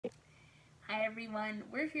Hi everyone,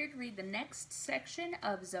 we're here to read the next section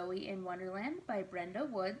of Zoe in Wonderland by Brenda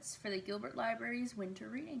Woods for the Gilbert Library's Winter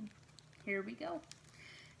Reading. Here we go.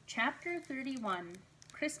 Chapter 31,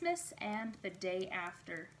 Christmas and the Day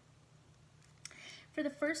After. For the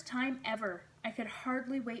first time ever, I could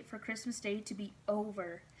hardly wait for Christmas Day to be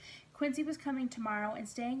over. Quincy was coming tomorrow and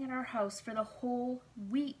staying at our house for the whole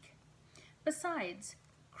week. Besides,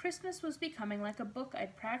 Christmas was becoming like a book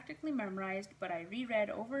I'd practically memorized, but I reread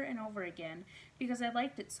over and over again because I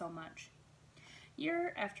liked it so much.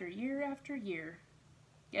 Year after year after year.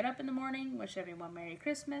 Get up in the morning, wish everyone Merry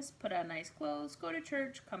Christmas, put on nice clothes, go to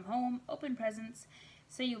church, come home, open presents,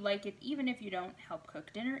 say you like it even if you don't, help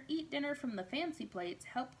cook dinner, eat dinner from the fancy plates,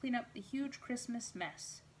 help clean up the huge Christmas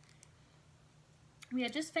mess. We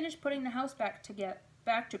had just finished putting the house back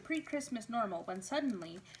to pre-Christmas normal when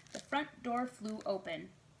suddenly the front door flew open.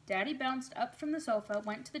 Daddy bounced up from the sofa,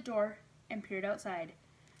 went to the door, and peered outside.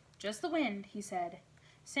 "Just the wind," he said.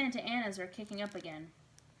 "Santa Annas are kicking up again."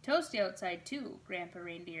 "Toasty outside, too," Grandpa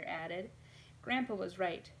Reindeer added. Grandpa was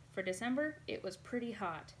right. For December, it was pretty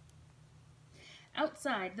hot.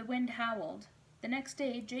 Outside, the wind howled. The next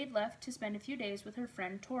day, Jade left to spend a few days with her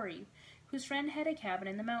friend Tori, whose friend had a cabin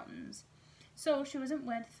in the mountains. So she wasn't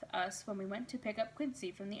with us when we went to pick up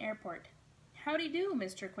Quincy from the airport. "Howdy do,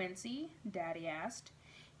 Mr. Quincy?" Daddy asked.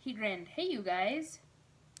 He grinned. "Hey, you guys.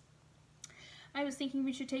 I was thinking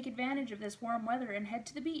we should take advantage of this warm weather and head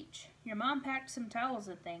to the beach. Your mom packed some towels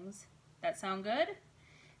and things. That sound good?"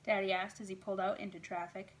 Daddy asked as he pulled out into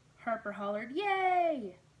traffic. Harper hollered,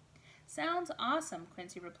 "Yay!" "Sounds awesome,"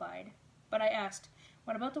 Quincy replied. But I asked,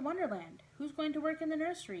 "What about the Wonderland? Who's going to work in the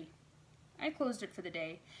nursery?" "I closed it for the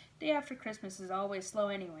day. Day after Christmas is always slow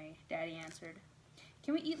anyway," Daddy answered.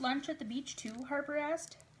 "Can we eat lunch at the beach too?" Harper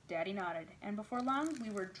asked. Daddy nodded, and before long we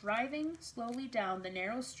were driving slowly down the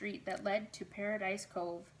narrow street that led to Paradise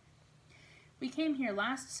Cove. "We came here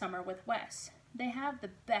last summer with Wes. They have the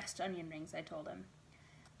best onion rings," I told him.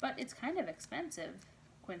 "But it's kind of expensive,"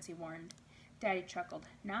 Quincy warned. Daddy chuckled.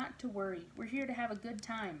 "Not to worry. We're here to have a good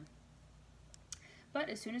time." But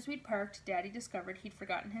as soon as we'd parked, Daddy discovered he'd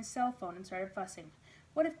forgotten his cell phone and started fussing.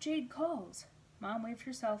 "What if Jade calls?" Mom waved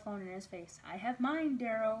her cell phone in his face. "I have mine,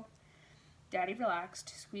 Darrow." Daddy relaxed,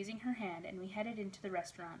 squeezing her hand, and we headed into the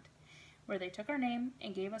restaurant, where they took our name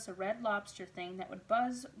and gave us a red lobster thing that would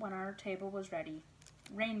buzz when our table was ready.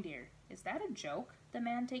 "Reindeer, is that a joke?" the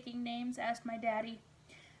man taking names asked my daddy.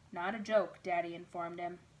 "Not a joke," Daddy informed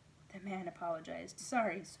him. The man apologized.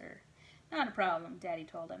 "Sorry, sir." "Not a problem," Daddy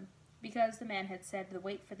told him. Because the man had said the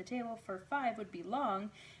wait for the table for 5 would be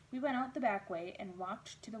long, we went out the back way and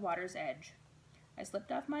walked to the water's edge. I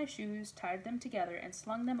slipped off my shoes, tied them together, and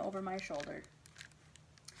slung them over my shoulder.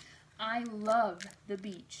 I love the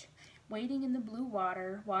beach. Wading in the blue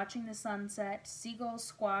water, watching the sunset, seagulls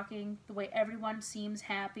squawking, the way everyone seems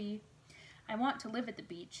happy. "I want to live at the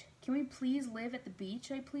beach. Can we please live at the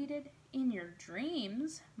beach?" I pleaded. "In your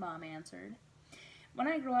dreams," Mom answered. "When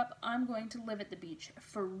I grow up, I'm going to live at the beach,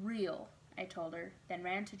 for real," I told her, then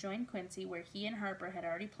ran to join Quincy where he and Harper had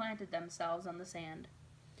already planted themselves on the sand.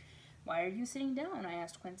 "Why are you sitting down?" I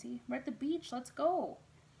asked Quincy. "We're at the beach. Let's go."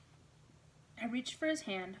 I reached for his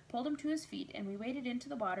hand, pulled him to his feet, and we waded into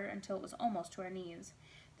the water until it was almost to our knees.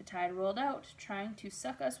 The tide rolled out, trying to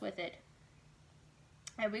suck us with it.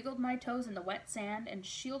 I wiggled my toes in the wet sand and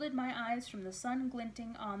shielded my eyes from the sun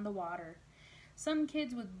glinting on the water. Some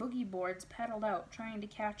kids with boogie boards paddled out, trying to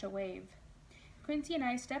catch a wave. Quincy and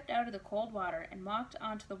I stepped out of the cold water and walked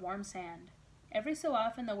onto the warm sand. Every so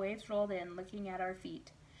often the waves rolled in, licking at our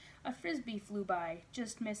feet. A frisbee flew by,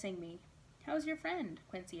 just missing me. "How's your friend?"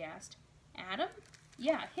 Quincy asked. "Adam?"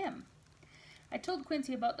 "Yeah, him." I told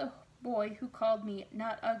Quincy about the boy who called me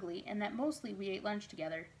not ugly and that mostly we ate lunch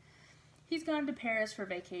together. "He's gone to Paris for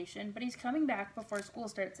vacation, but he's coming back before school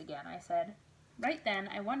starts again," I said. Right then,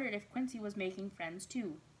 I wondered if Quincy was making friends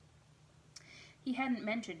too. He hadn't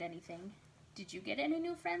mentioned anything. "Did you get any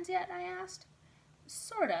new friends yet?" I asked.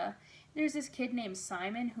 "Sorta. There's this kid named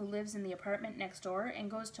Simon who lives in the apartment next door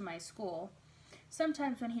and goes to my school.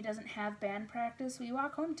 Sometimes when he doesn't have band practice, we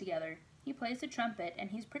walk home together. He plays the trumpet,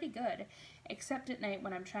 and he's pretty good, except at night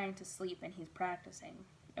when I'm trying to sleep and he's practicing.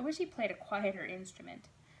 I wish he played a quieter instrument."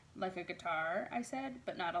 "Like a guitar," I said,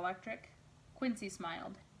 "but not electric." Quincy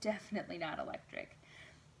smiled. "Definitely not electric.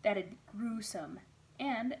 That'd be gruesome.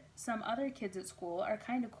 And some other kids at school are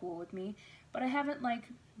kind of cool with me, but I haven't,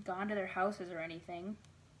 gone to their houses or anything.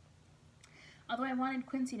 Although I wanted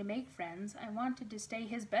Quincy to make friends, I wanted to stay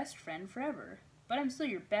his best friend forever. But I'm still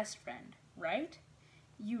your best friend, right?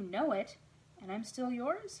 You know it, and I'm still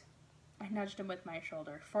yours?" I nudged him with my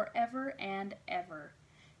shoulder. "Forever and ever."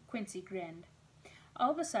 Quincy grinned. All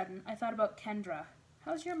of a sudden, I thought about Kendra.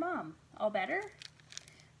 How's your mom? All better?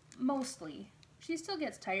 Mostly. She still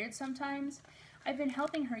gets tired sometimes. I've been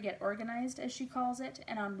helping her get organized, as she calls it,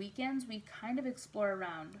 and on weekends we kind of explore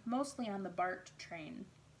around, mostly on the BART train.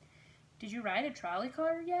 Did you ride a trolley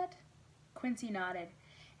car yet? Quincy nodded.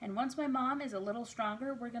 And once my mom is a little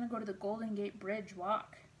stronger, we're going to go to the Golden Gate Bridge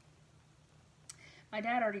walk. My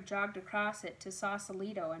dad already jogged across it to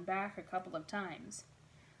Sausalito and back a couple of times.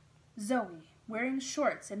 Zoe, wearing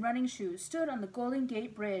shorts and running shoes, stood on the Golden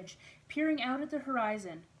Gate Bridge, peering out at the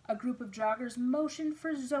horizon. A group of joggers motioned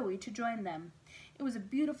for Zoe to join them. It was a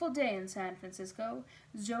beautiful day in San Francisco.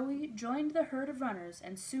 Zoe joined the herd of runners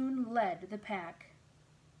and soon led the pack.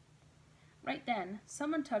 Right then,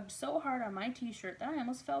 someone tugged so hard on my t-shirt that I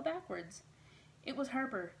almost fell backwards. It was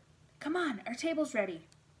Harper. Come on, our table's ready.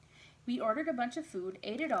 We ordered a bunch of food,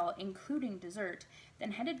 ate it all, including dessert,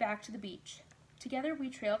 then headed back to the beach. Together we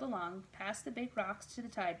trailed along, past the big rocks to the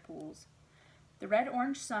tide pools. The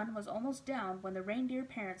red-orange sun was almost down when the reindeer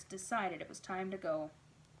parents decided it was time to go.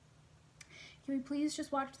 Can we please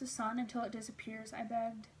just watch the sun until it disappears, I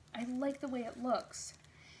begged. I like the way it looks.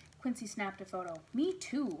 Quincy snapped a photo. Me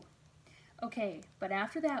too. Okay, but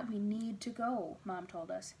after that we need to go, Mom told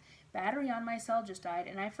us. Battery on my cell just died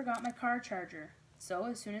and I forgot my car charger. So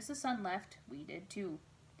as soon as the sun left, we did too.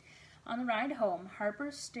 On the ride home,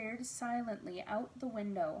 Harper stared silently out the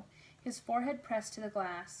window, his forehead pressed to the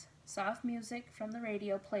glass. Soft music from the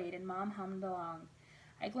radio played and Mom hummed along.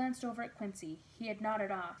 I glanced over at Quincy. He had nodded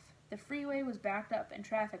off. The freeway was backed up and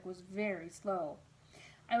traffic was very slow.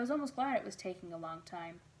 I was almost glad it was taking a long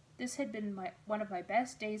time. This had been one of my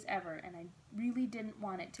best days ever, and I really didn't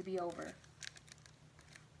want it to be over.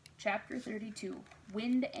 Chapter 32,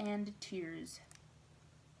 Wind and Tears.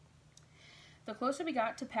 The closer we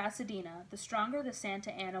got to Pasadena, the stronger the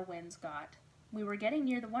Santa Ana winds got. We were getting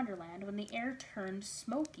near the Wonderland when the air turned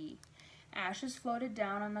smoky. Ashes floated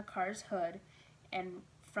down on the car's hood and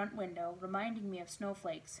front window, reminding me of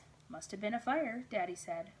snowflakes. Must have been a fire, Daddy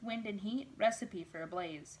said. Wind and heat, recipe for a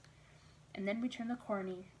blaze. And then we turned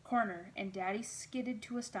the corner, and Daddy skidded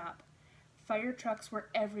to a stop. Fire trucks were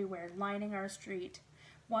everywhere, lining our street.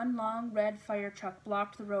 One long red fire truck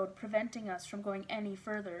blocked the road, preventing us from going any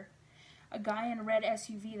further. A guy in a red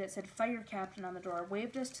SUV that said Fire Captain on the door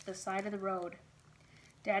waved us to the side of the road.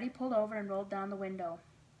 Daddy pulled over and rolled down the window.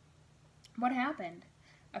 What happened?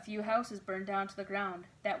 A few houses burned down to the ground.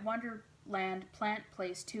 That Wonderland plant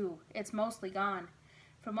place, too. It's mostly gone.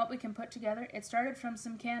 From what we can put together, it started from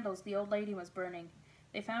some candles the old lady was burning.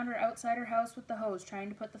 They found her outside her house with the hose, trying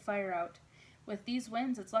to put the fire out. With these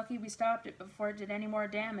winds, it's lucky we stopped it before it did any more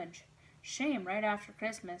damage. Shame, right after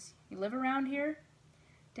Christmas. You live around here?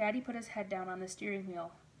 Daddy put his head down on the steering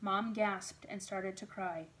wheel. Mom gasped and started to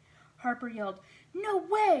cry. Harper yelled, "No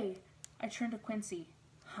way!" I turned to Quincy.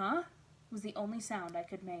 Huh? Was the only sound I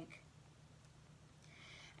could make.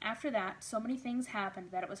 After that, so many things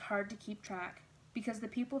happened that it was hard to keep track. Because the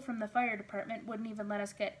people from the fire department wouldn't even let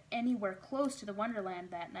us get anywhere close to the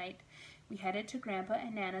Wonderland that night, we headed to Grandpa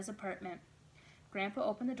and Nana's apartment. Grandpa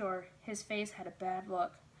opened the door. His face had a bad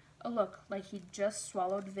look. A look like he'd just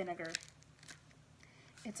swallowed vinegar.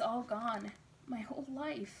 It's all gone. My whole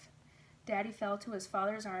life. Daddy fell to his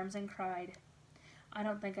father's arms and cried. I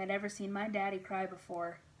don't think I'd ever seen my daddy cry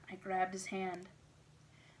before. I grabbed his hand.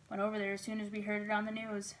 Went over there as soon as we heard it on the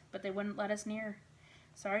news, but they wouldn't let us near.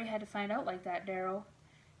 Sorry you had to find out like that, Darryl.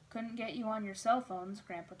 Couldn't get you on your cell phones,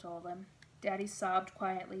 Grandpa told him. Daddy sobbed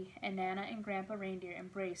quietly, and Nana and Grandpa Reindeer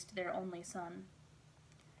embraced their only son.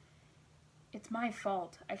 It's my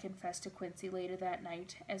fault, I confessed to Quincy later that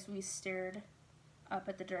night as we stared up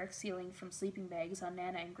at the dark ceiling from sleeping bags on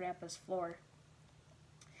Nana and Grandpa's floor.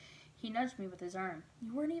 He nudged me with his arm.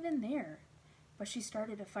 You weren't even there. But she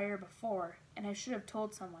started a fire before, and I should have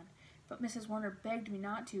told someone. But Mrs. Warner begged me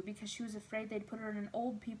not to because she was afraid they'd put her in an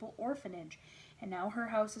old people orphanage, and now her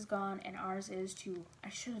house is gone and ours is too. I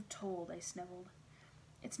should have told, I sniveled.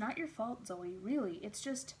 It's not your fault, Zoe, really. It's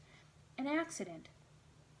just an accident.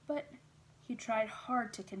 But he tried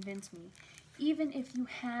hard to convince me. Even if you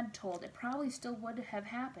had told, it probably still would have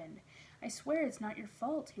happened. I swear it's not your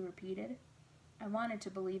fault, he repeated. I wanted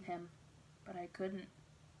to believe him, but I couldn't.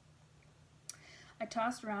 I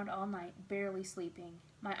tossed around all night, barely sleeping.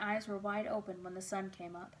 My eyes were wide open when the sun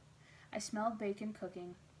came up. I smelled bacon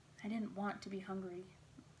cooking. I didn't want to be hungry,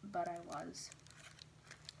 but I was.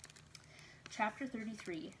 Chapter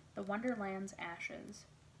 33, The Wonderland's Ashes.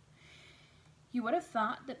 You would have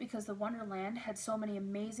thought that because the Wonderland had so many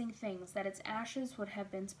amazing things that its ashes would have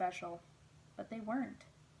been special, but they weren't.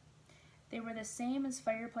 They were the same as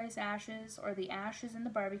fireplace ashes or the ashes in the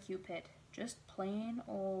barbecue pit, just plain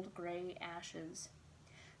old gray ashes.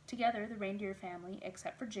 Together, the reindeer family,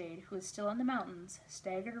 except for Jade, who was still in the mountains,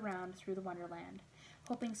 staggered around through the Wonderland,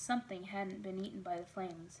 hoping something hadn't been eaten by the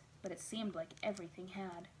flames, but it seemed like everything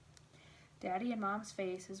had. Daddy and Mom's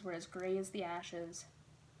faces were as gray as the ashes.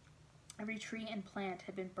 Every tree and plant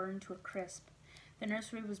had been burned to a crisp. The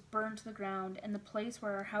nursery was burned to the ground, and the place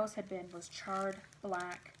where our house had been was charred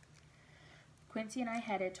black. Quincy and I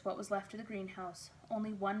headed to what was left of the greenhouse.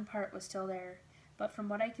 Only one part was still there, but from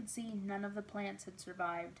what I could see, none of the plants had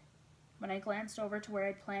survived. When I glanced over to where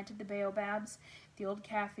I'd planted the baobabs, the old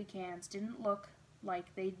coffee cans didn't look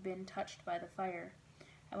like they'd been touched by the fire.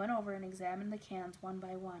 I went over and examined the cans one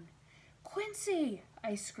by one. "Quincy!"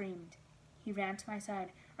 I screamed. He ran to my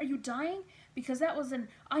side. "Are you dying?" Because that was an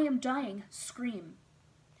 "I am dying" scream.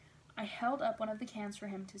 I held up one of the cans for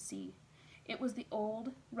him to see. It was the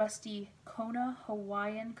old, rusty Kona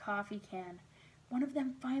Hawaiian coffee can. One of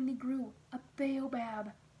them finally grew, a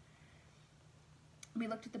baobab. We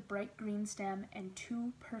looked at the bright green stem and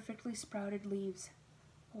 2 perfectly sprouted leaves.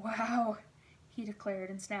 "Wow," he declared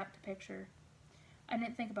and snapped a picture. I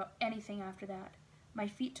didn't think about anything after that. My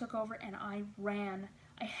feet took over and I ran.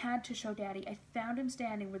 I had to show Daddy. I found him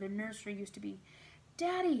standing where the nursery used to be.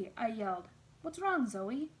 "Daddy!" I yelled. "What's wrong,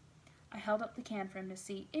 Zoe?" I held up the can for him to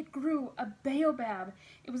see. It grew, a baobab.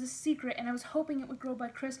 It was a secret, and I was hoping it would grow by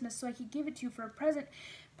Christmas so I could give it to you for a present,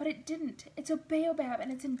 but it didn't. It's a baobab,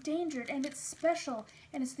 and it's endangered, and it's special,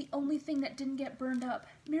 and it's the only thing that didn't get burned up.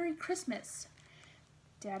 Merry Christmas!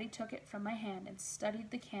 Daddy took it from my hand and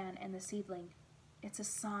studied the can and the seedling. "It's a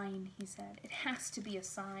sign," he said. "It has to be a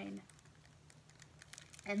sign."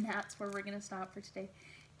 And that's where we're going to stop for today.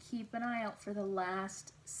 Keep an eye out for the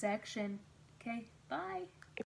last section. Okay, bye.